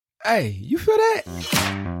Hey, you feel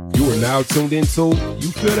that? You are now tuned into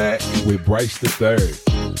You Feel That with Bryce the Third.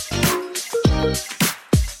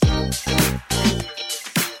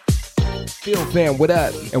 Phil fam, what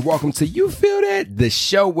up? And welcome to You Feel That, the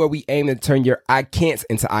show where we aim to turn your I can'ts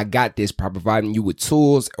into I got this by providing you with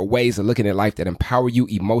tools or ways of looking at life that empower you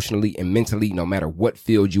emotionally and mentally no matter what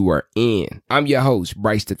field you are in. I'm your host,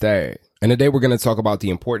 Bryce the Third. And today we're going to talk about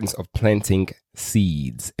the importance of planting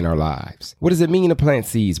seeds in our lives. What does it mean to plant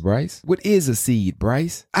seeds, Bryce? What is a seed,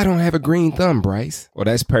 Bryce? I don't have a green thumb, Bryce. Well,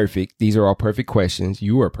 that's perfect. These are all perfect questions.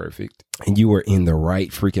 You are perfect. And you are in the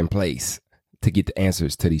right freaking place to get the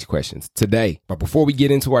answers to these questions today. But before we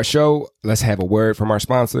get into our show, let's have a word from our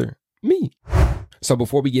sponsor, me. So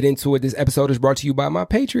before we get into it, this episode is brought to you by my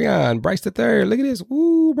Patreon, Bryce the Third. Look at this.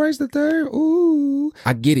 Ooh, Bryce the Third. Ooh.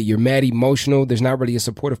 I get it. You're mad emotional. There's not really a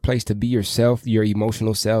supportive place to be yourself, your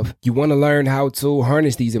emotional self. You want to learn how to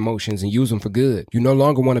harness these emotions and use them for good. You no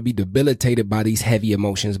longer want to be debilitated by these heavy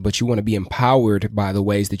emotions, but you want to be empowered by the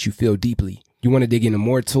ways that you feel deeply. You want to dig into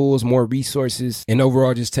more tools, more resources, and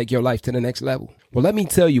overall just take your life to the next level. Well, let me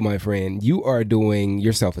tell you, my friend, you are doing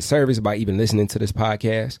yourself a service by even listening to this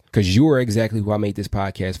podcast because you are exactly who I made this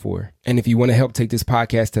podcast for. And if you want to help take this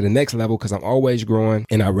podcast to the next level, because I'm always growing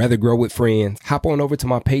and I'd rather grow with friends, hop on over to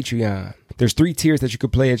my Patreon. There's 3 tiers that you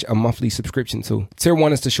could pledge a monthly subscription to. Tier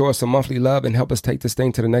 1 is to show us some monthly love and help us take this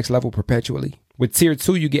thing to the next level perpetually. With Tier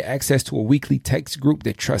 2, you get access to a weekly text group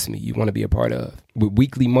that, trust me, you want to be a part of. With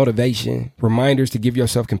weekly motivation, reminders to give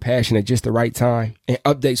yourself compassion at just the right time, and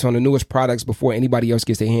updates on the newest products before anybody else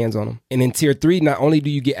gets their hands on them. And in Tier 3, not only do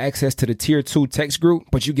you get access to the Tier 2 text group,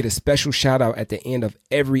 but you get a special shout out at the end of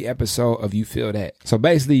every episode of You Feel That. So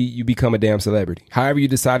basically, you become a damn celebrity. However you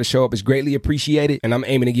decide to show up is greatly appreciated, and I'm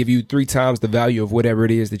aiming to give you 3 times the value of whatever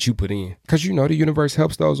it is that you put in. Because you know the universe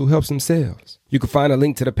helps those who helps themselves. You can find a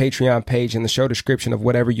link to the Patreon page in the show description of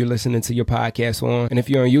whatever you're listening to your podcast on. And if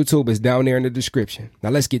you're on YouTube, it's down there in the description.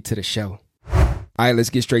 Now let's get to the show. All right, let's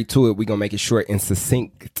get straight to it. We're going to make it short and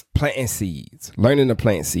succinct. Planting seeds. Learning to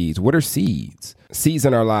plant seeds. What are seeds? Seeds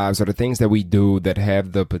in our lives are the things that we do that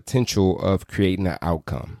have the potential of creating an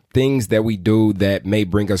outcome. Things that we do that may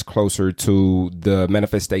bring us closer to the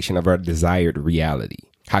manifestation of our desired reality.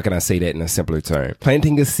 How can I say that in a simpler term?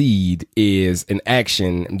 Planting a seed is an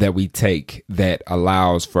action that we take that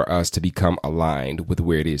allows for us to become aligned with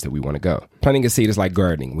where it is that we want to go. Planting a seed is like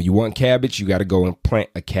gardening. When you want cabbage, you got to go and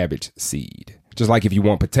plant a cabbage seed. Just like if you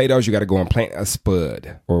want potatoes, you got to go and plant a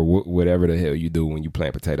spud or whatever the hell you do when you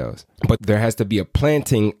plant potatoes. But there has to be a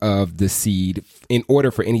planting of the seed in order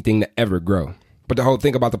for anything to ever grow. But the whole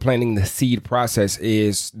thing about the planting the seed process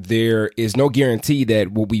is there is no guarantee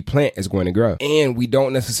that what we plant is going to grow. And we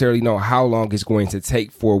don't necessarily know how long it's going to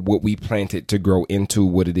take for what we planted to grow into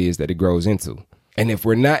what it is that it grows into. And if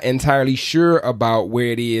we're not entirely sure about where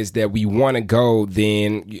it is that we want to go,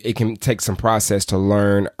 then it can take some process to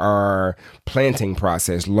learn our planting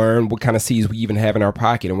process, learn what kind of seeds we even have in our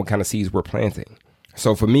pocket and what kind of seeds we're planting.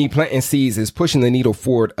 So for me, planting seeds is pushing the needle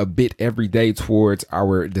forward a bit every day towards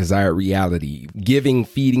our desired reality, giving,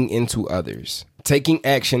 feeding into others, taking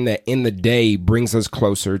action that in the day brings us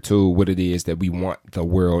closer to what it is that we want the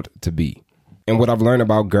world to be. And what I've learned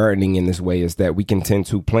about gardening in this way is that we can tend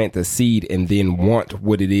to plant the seed and then want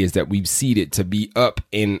what it is that we've seeded to be up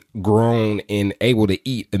and grown and able to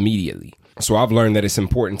eat immediately. So I've learned that it's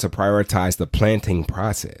important to prioritize the planting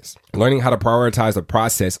process. Learning how to prioritize the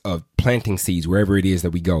process of planting seeds wherever it is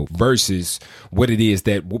that we go versus what it is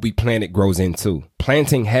that what we planted grows into.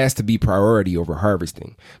 Planting has to be priority over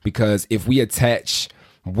harvesting, because if we attach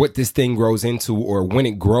what this thing grows into or when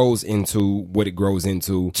it grows into what it grows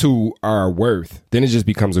into to our worth, then it just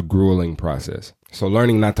becomes a grueling process. So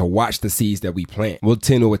learning not to watch the seeds that we plant, we'll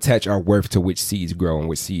tend to attach our worth to which seeds grow and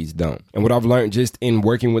which seeds don't. And what I've learned just in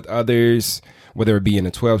working with others, whether it be in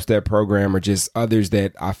a 12-step program or just others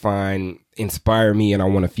that I find inspire me and I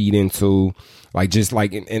want to feed into, and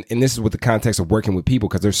this is with the context of working with people,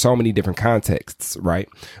 because there's so many different contexts, right?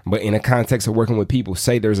 But in a context of working with people,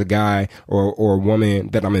 say there's a guy or a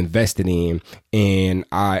woman that I'm invested in, and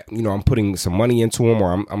I'm putting some money into them,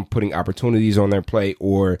 or I'm putting opportunities on their plate,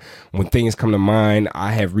 or when things come to mind,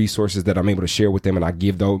 I have resources that I'm able to share with them, and I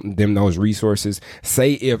give them those resources.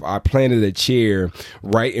 Say if I planted a chair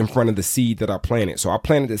right in front of the seed that I planted. So I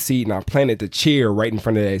planted the seed and I planted the chair right in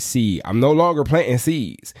front of that seed. I'm no no longer planting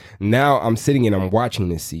seeds. Now I'm sitting and I'm watching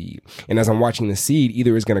the seed. And as I'm watching the seed,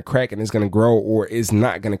 either it's going to crack and it's going to grow, or it's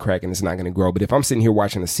not going to crack and it's not going to grow. But if I'm sitting here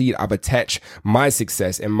watching the seed, I've attached my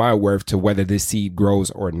success and my worth to whether this seed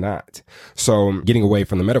grows or not. So getting away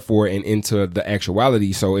from the metaphor and into the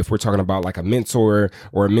actuality. So if we're talking about like a mentor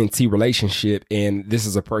or a mentee relationship, and this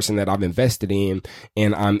is a person that I've invested in,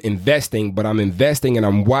 and I'm investing and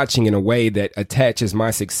I'm watching in a way that attaches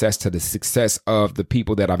my success to the success of the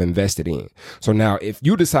people that I've invested in. So now if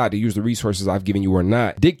you decide to use the resources I've given you or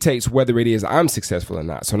not, dictates whether it is I'm successful or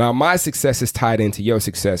not. So now my success is tied into your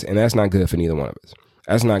success, and that's not good for neither one of us.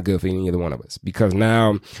 That's not good for either one of us, because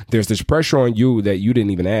now there's this pressure on you that you didn't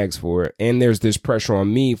even ask for. And there's this pressure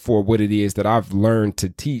on me for what it is that I've learned to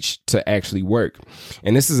teach to actually work.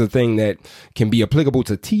 And this is a thing that can be applicable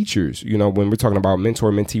to teachers. You know, when we're talking about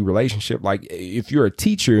mentor-mentee relationship, like if you're a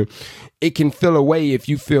teacher, it can feel away if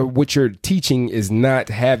you feel what you're teaching is not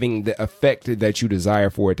having the effect that you desire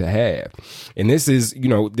for it to have. And this is, you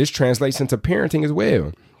know, this translates into parenting as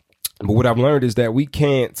well. But what I've learned is that we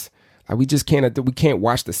can't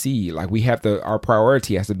watch the seed. Like our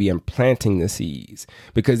priority has to be in planting the seeds,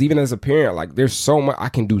 because even as a parent, like there's so much, I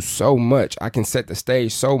can do so much. I can set the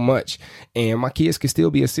stage so much, and my kids can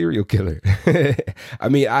still be a serial killer. I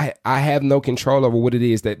mean, I have no control over what it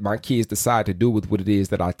is that my kids decide to do with what it is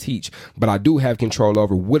that I teach, but I do have control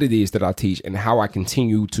over what it is that I teach and how I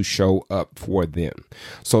continue to show up for them.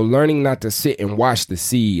 So learning not to sit and watch the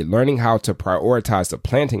seed, learning how to prioritize the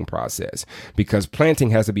planting process, because planting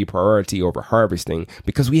has to be priority over harvesting,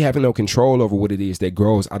 because we have no control over what it is that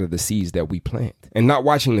grows out of the seeds that we plant, and not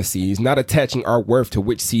watching the seeds, not attaching our worth to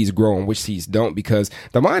which seeds grow and which seeds don't, because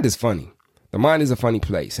the mind is funny. The mind is a funny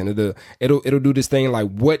place, and it'll do this thing like,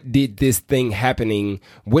 what did this thing happening?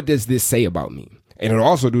 What does this say about me? And it'll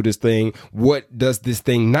also do this thing, what does this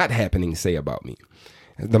thing not happening say about me?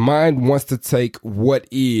 The mind wants to take what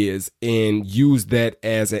is and use that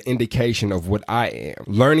as an indication of what I am.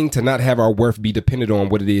 Learning to not have our worth be dependent on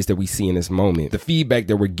what it is that we see in this moment. The feedback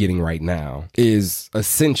that we're getting right now is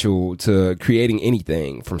essential to creating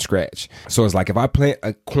anything from scratch. So it's like if I plant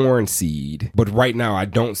a corn seed, but right now I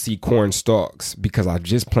don't see corn stalks because I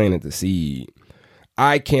just planted the seed,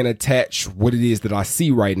 I can't attach what it is that I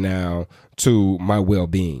see right now to my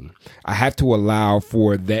well-being. I have to allow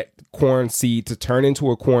for that corn seed to turn into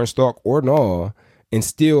a corn stalk or gnaw, and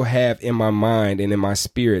still have in my mind and in my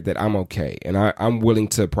spirit that I'm okay, and I'm willing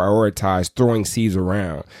to prioritize throwing seeds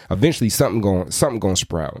around. Eventually something going to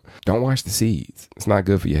sprout. Don't wash the seeds. It's not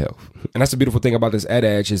good for your health. And that's the beautiful thing about this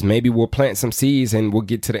adage, is maybe we'll plant some seeds and we'll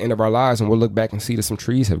get to the end of our lives and we'll look back and see that some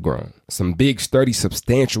trees have grown. Some big, sturdy,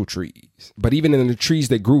 substantial trees. But even in the trees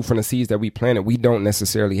that grew from the seeds that we planted, we don't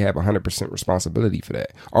necessarily have 100% responsibility for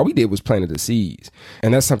that. All we did was planted the seeds.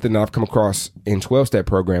 And that's something that I've come across in 12-step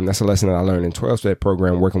program. That's a lesson that I learned in 12-step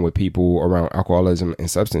program, working with people around alcoholism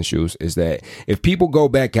and substance use, is that if people go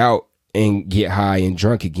back out and get high and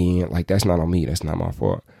drunk again, like, that's not on me. That's not my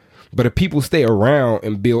fault. But if people stay around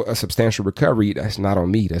and build a substantial recovery, that's not on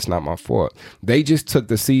me. That's not my fault. They just took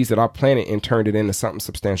the seeds that I planted and turned it into something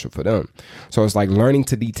substantial for them. So it's like learning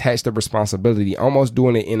to detach the responsibility, almost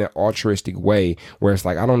doing it in an altruistic way, where it's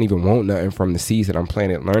like, I don't even want nothing from the seeds that I'm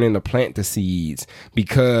planting. Learning to plant the seeds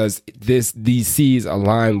because these seeds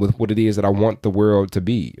align with what it is that I want the world to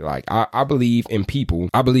be. Like, I believe in people.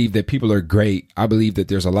 I believe that people are great. I believe that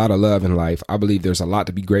there's a lot of love in life. I believe there's a lot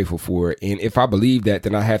to be grateful for. And if I believe that,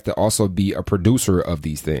 then I have to also be a producer of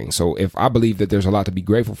these things. So if I believe that there's a lot to be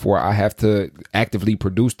grateful for, I have to actively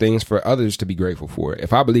produce things for others to be grateful for.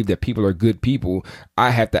 If I believe that people are good people,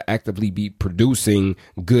 I have to actively be producing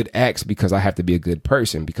good acts because I have to be a good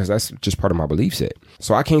person, because that's just part of my belief set.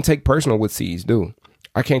 So I can't take personal what seeds do.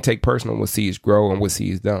 I can't take personal what seeds grow and what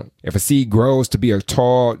seeds don't. If a seed grows to be a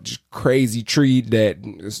tall, crazy tree that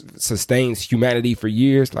sustains humanity for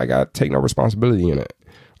years, like, I take no responsibility in it.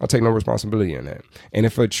 I'll take no responsibility in that. And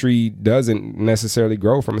if a tree doesn't necessarily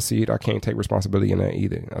grow from a seed, I can't take responsibility in that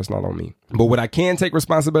either. That's not on me. But what I can take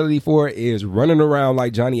responsibility for is running around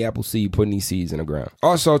like Johnny Appleseed, putting these seeds in the ground.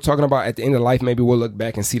 Also, talking about at the end of life, maybe we'll look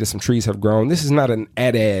back and see that some trees have grown. This is not an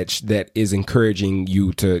adage that is encouraging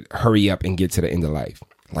you to hurry up and get to the end of life.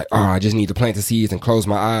 Like, oh, I just need to plant the seeds and close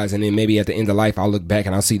my eyes, and then maybe at the end of life I'll look back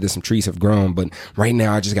and I'll see that some trees have grown. But right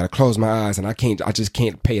now I just got to close my eyes and I just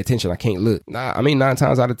can't pay attention. I can't look. Nah, I mean, 9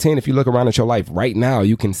 times out of 10, if you look around at your life right now,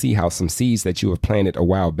 you can see how some seeds that you have planted a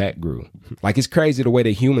while back grew. Like, it's crazy the way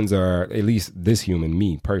that humans are, at least this human,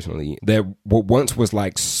 me personally, that what once was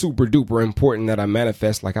like super duper important that I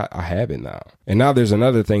manifest, like I have it now. And now there's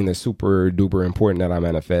another thing that's super duper important that I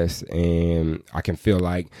manifest, and I can feel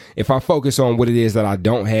like if I focus on what it is that I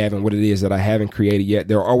don't don't have and what it is that I haven't created yet,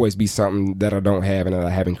 there'll always be something that I don't have and that I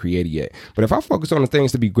haven't created yet. But if I focus on the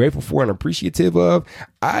things to be grateful for and appreciative of,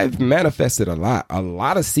 I've manifested a lot. A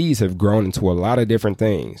lot of seeds have grown into a lot of different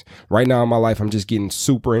things. Right now in my life, I'm just getting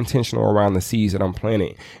super intentional around the seeds that I'm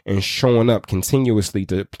planting and showing up continuously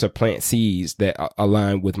to plant seeds that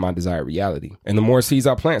align with my desired reality. And the more seeds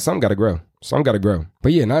I plant, some got to grow. Some got to grow.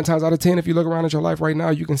 But yeah, 9 times out of 10, if you look around at your life right now,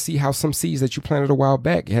 you can see how some seeds that you planted a while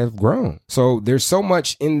back have grown. So there's so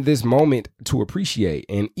much in this moment to appreciate.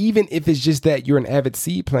 And even if it's just that you're an avid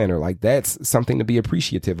seed planter, like that's something to be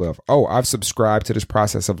appreciative of. Oh, I've subscribed to this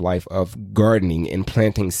process of life of gardening and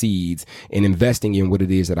planting seeds and investing in what it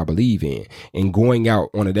is that I believe in and going out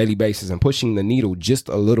on a daily basis and pushing the needle just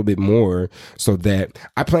a little bit more so that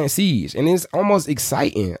I plant seeds. And it's almost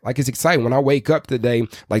exciting. Like it's exciting when I wake up today,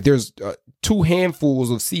 like there's 2 handfuls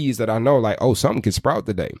of seeds that I know like, oh, something could sprout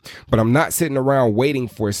today. But I'm not sitting around waiting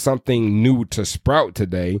for something new to sprout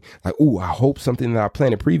today. Like, ooh, I hope something that I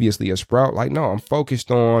planted previously will sprout. Like, no, I'm focused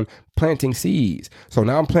on planting seeds. So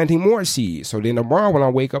now I'm planting more seeds. So then tomorrow when I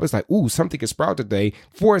wake up, it's like, ooh, something could sprout today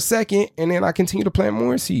for a second. And then I continue to plant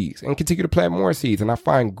more seeds and continue to plant more seeds. And I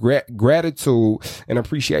find gratitude and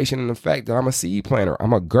appreciation in the fact that I'm a seed planter.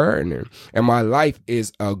 I'm a gardener. And my life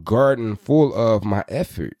is a garden full of my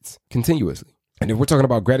efforts continuously. And if we're talking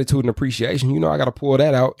about gratitude and appreciation, you know, I got to pull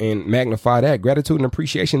that out and magnify that. Gratitude and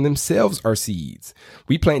appreciation themselves are seeds.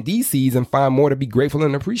 We plant these seeds and find more to be grateful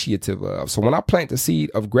and appreciative of. So when I plant the seed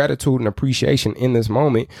of gratitude and appreciation in this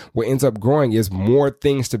moment, what ends up growing is more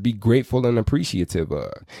things to be grateful and appreciative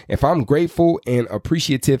of. If I'm grateful and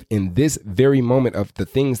appreciative in this very moment of the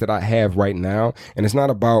things that I have right now, and it's not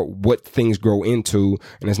about what things grow into,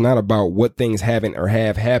 and it's not about what things haven't or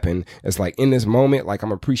have happened. It's like in this moment, like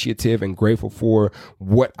I'm appreciative and grateful for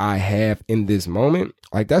what I have in this moment.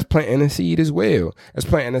 Like that's planting a seed as well. That's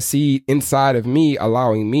planting a seed inside of me,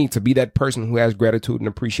 allowing me to be that person who has gratitude and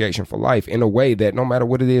appreciation for life in a way that no matter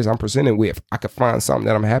what it is I'm presented with, I could find something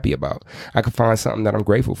that I'm happy about. I could find something that I'm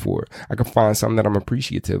grateful for. I could find something that I'm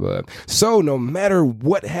appreciative of. So no matter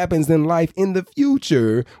what happens in life in the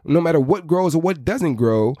future, no matter what grows or what doesn't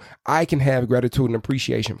grow, I can have gratitude and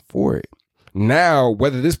appreciation for it. Now,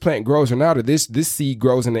 whether this plant grows or not, or this seed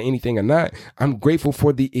grows into anything or not, I'm grateful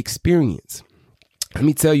for the experience. Let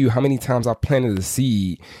me tell you how many times I planted a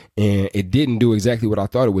seed and it didn't do exactly what I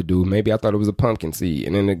thought it would do. Maybe I thought it was a pumpkin seed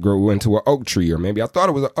and then it grew into an oak tree, or maybe I thought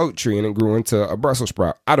it was an oak tree and it grew into a Brussels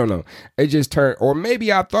sprout. I don't know. It just turned, or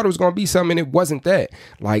maybe I thought it was going to be something and it wasn't that.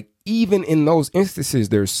 Like, even in those instances,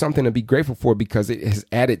 there's something to be grateful for because it has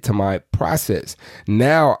added to my process.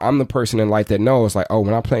 Now I'm the person in life that knows like, oh,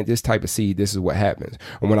 when I plant this type of seed, this is what happens.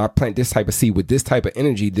 And when I plant this type of seed with this type of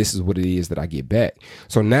energy, this is what it is that I get back.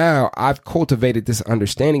 So now I've cultivated this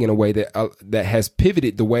understanding in a way that has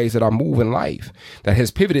pivoted the ways that I move in life, that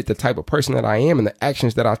has pivoted the type of person that I am and the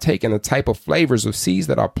actions that I take and the type of flavors of seeds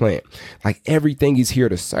that I plant. Like everything is here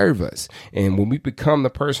to serve us. And when we become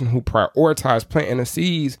the person who prioritizes planting the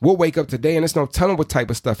seeds, we'll wake up today and there's no telling what type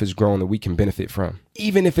of stuff is growing that we can benefit from.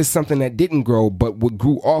 Even if it's something that didn't grow, but what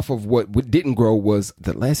grew off of what didn't grow was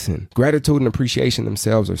the lesson. Gratitude and appreciation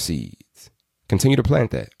themselves are seeds. Continue to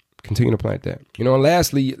plant that. Continue to plant that. You know, and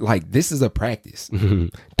lastly, like this is a practice.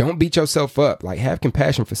 Don't beat yourself up. Like have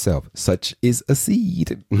compassion for self. Such is a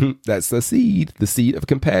seed. That's a seed. The seed of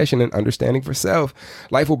compassion and understanding for self.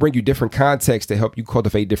 Life will bring you different contexts to help you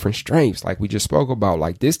cultivate different strengths. Like we just spoke about.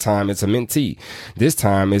 Like this time it's a mentee. This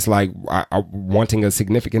time it's like wanting a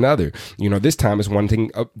significant other. You know, this time it's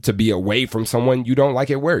wanting to be away from someone you don't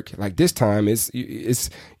like at work. Like this time it's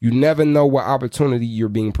you never know what opportunity you're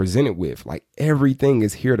being presented with. Like everything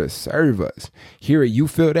is here to serve us. Here, you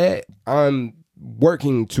feel that? I'm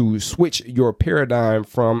working to switch your paradigm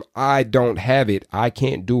from I don't have it, I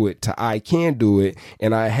can't do it, to I can do it,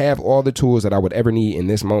 and I have all the tools that I would ever need in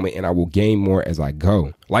this moment, and I will gain more as I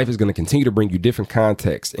go. Life is going to continue to bring you different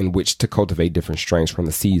contexts in which to cultivate different strengths from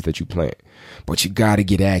the seeds that you plant. But you got to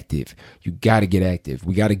get active. You got to get active.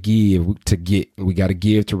 We got to give to get. We got to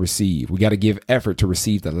give to receive. We got to give effort to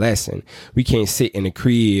receive the lesson. We can't sit in a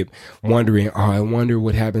crib wondering, oh, I wonder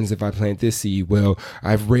what happens if I plant this seed. Well,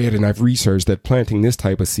 I've read and I've researched that planting this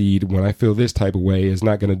type of seed when I feel this type of way is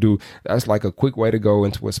not going to do. That's like a quick way to go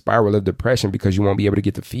into a spiral of depression because you won't be able to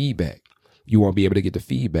get the feedback. You won't be able to get the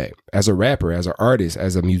feedback. As a rapper, as an artist,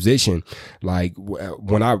 as a musician, like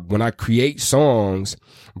when I create songs,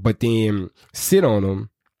 but then sit on them,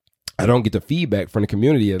 I don't get the feedback from the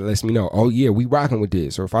community that lets me know, oh yeah, we rocking with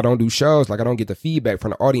this. Or if I don't do shows, like I don't get the feedback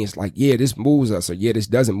from the audience like, yeah, this moves us, or yeah, this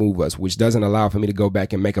doesn't move us, which doesn't allow for me to go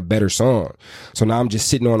back and make a better song. So now I'm just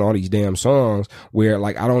sitting on all these damn songs where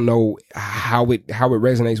like I don't know how it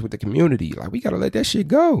resonates with the community. Like we gotta let that shit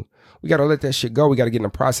go. We got to let that shit go. We got to get in the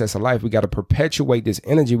process of life. We got to perpetuate this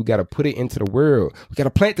energy. We got to put it into the world. We got to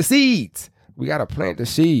plant the seeds. We got to plant the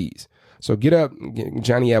seeds. So get up, get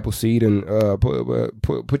Johnny Appleseed, and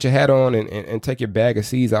put your hat on and take your bag of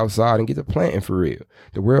seeds outside and get to planting for real.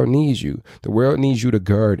 The world needs you. The world needs you to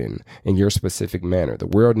garden in your specific manner. The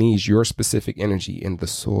world needs your specific energy in the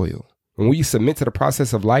soil. When we submit to the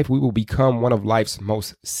process of life, we will become one of life's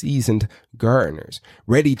most seasoned gardeners,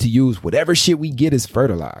 ready to use whatever shit we get as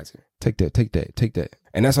fertilizer. Take that.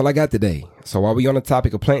 And that's all I got today. So while we on the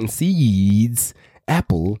topic of planting seeds,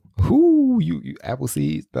 apple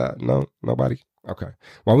seeds? No, nobody? Okay.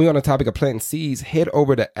 While we on the topic of planting seeds, head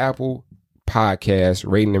over to Apple Podcast,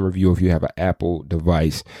 rating and review if you have an Apple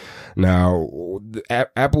device. Now,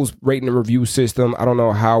 Apple's rating and review system, I don't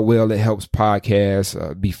know how well it helps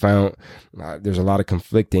podcasts be found. There's a lot of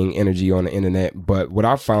conflicting energy on the internet, but what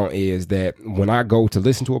I found is that when I go to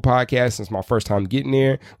listen to a podcast, since my first time getting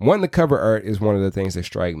there, the cover art is one of the things that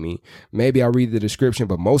strike me. Maybe I read the description,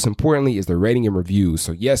 but most importantly is the rating and reviews.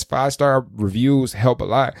 So yes, 5-star reviews help a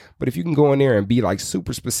lot, but if you can go in there and be like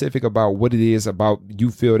super specific about what it is about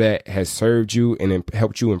you feel that has served you and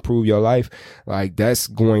helped you improve your life, like that's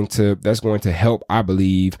going to help, I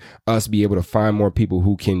believe, us be able to find more people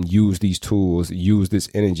who can use these tools, use this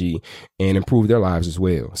energy, and improve their lives as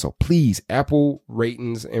well. So please, Apple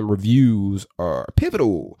ratings and reviews are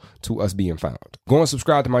pivotal to us being found. Go and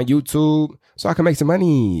subscribe to my YouTube so I can make some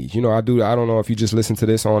money. You know, I don't know if you just listen to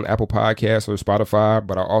this on Apple Podcasts or Spotify,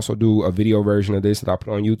 but I also do a video version of this that I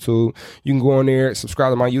put on YouTube. You can go on there,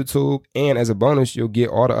 subscribe to my YouTube, and as a bonus, you'll get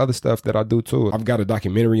all the other stuff that I do too. I've got a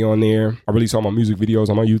documentary on there. I release all my music videos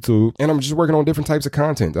on my YouTube, and I'm just working on different types of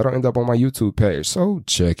content that'll end up on my YouTube page. So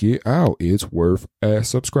check it out. It's worth a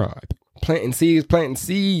subscribe. Planting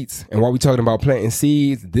seeds. And while we're talking about planting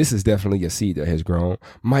seeds, this is definitely a seed that has grown.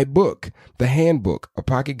 My book, The Handbook, a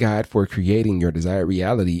pocket guide for creating your desired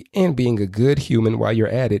reality and being a good human while you're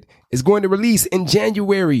at it, is going to release in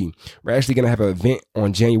January. We're actually going to have an event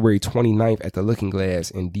on January 29th at the Looking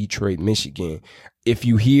Glass in Detroit, Michigan. If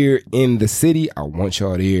you here in the city, I want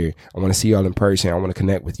y'all there. I want to see y'all in person. I want to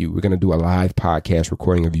connect with you. We're going to do a live podcast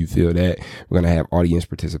recording of You Feel That. We're going to have audience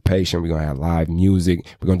participation. We're going to have live music.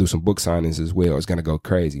 We're going to do some book signings as well. It's going to go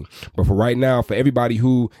crazy. But for right now, for everybody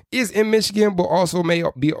who is in Michigan, but also may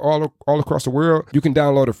be all across the world, you can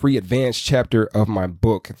download a free advanced chapter of my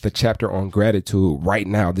book, the chapter on gratitude, right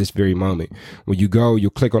now, this very moment. When you go,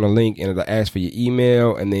 you'll click on a link and it'll ask for your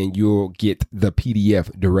email, and then you'll get the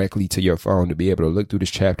PDF directly to your phone to be able to look through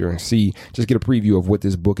this chapter and just get a preview of what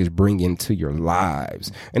this book is bringing to your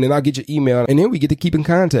lives. And then I'll get your email, and then we get to keep in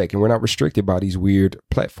contact, and we're not restricted by these weird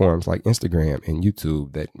platforms like Instagram and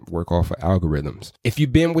YouTube that work off of algorithms. If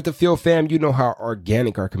you've been with the Phil fam, you know how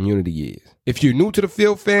organic our community is. If you're new to the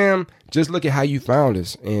Phil fam, just look at how you found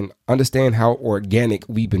us and understand how organic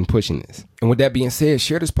we've been pushing this. And with that being said,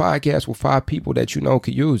 share this podcast with 5 people that you know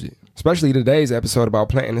could use it. Especially today's episode about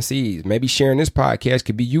planting the seeds. Maybe sharing this podcast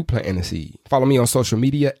could be you planting the seed. Follow me on social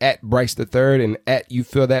media at Bryce the Third and at You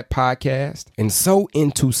Feel That Podcast, and sow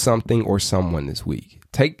into something or someone this week.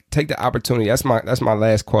 Take the opportunity. That's my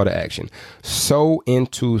last call to action. Sow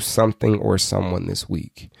into something or someone this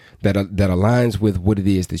week that aligns with what it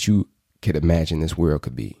is that you could imagine this world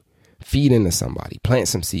could be. Feed into somebody. Plant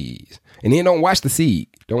some seeds. And then don't watch the seed.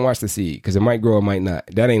 Don't watch the seed, because it might grow, it might not.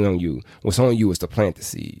 That ain't on you. What's on you is to plant the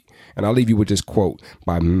seed. And I'll leave you with this quote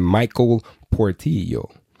by Michael Portillo.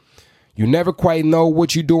 You never quite know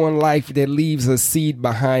what you do in life that leaves a seed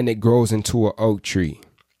behind that grows into an oak tree.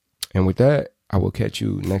 And with that, I will catch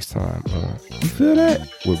you next time. You Feel That?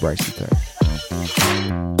 With Bryce the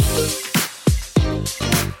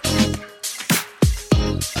Third.